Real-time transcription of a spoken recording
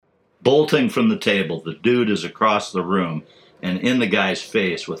Bolting from the table, the dude is across the room and in the guy's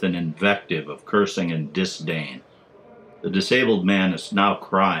face with an invective of cursing and disdain. The disabled man is now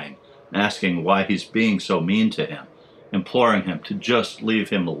crying, asking why he's being so mean to him, imploring him to just leave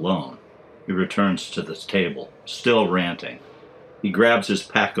him alone. He returns to the table, still ranting. He grabs his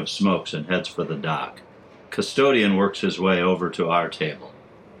pack of smokes and heads for the dock. Custodian works his way over to our table.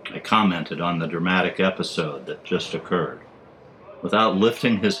 I commented on the dramatic episode that just occurred. Without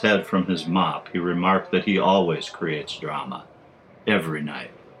lifting his head from his mop, he remarked that he always creates drama. Every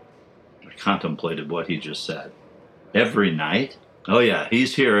night. I contemplated what he just said. Every night? Oh yeah,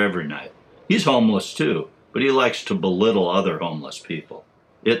 he's here every night. He's homeless too, but he likes to belittle other homeless people.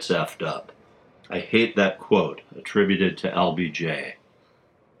 It's effed up. I hate that quote attributed to LBJ,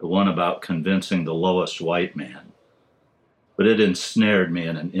 the one about convincing the lowest white man. But it ensnared me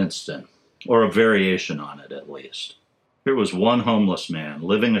in an instant, or a variation on it at least. Here was one homeless man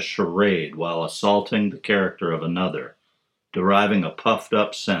living a charade while assaulting the character of another, deriving a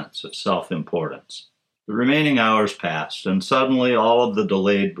puffed-up sense of self-importance. The remaining hours passed, and suddenly all of the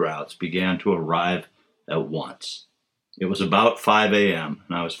delayed routes began to arrive at once. It was about 5 a.m.,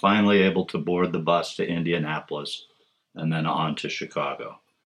 and I was finally able to board the bus to Indianapolis and then on to Chicago.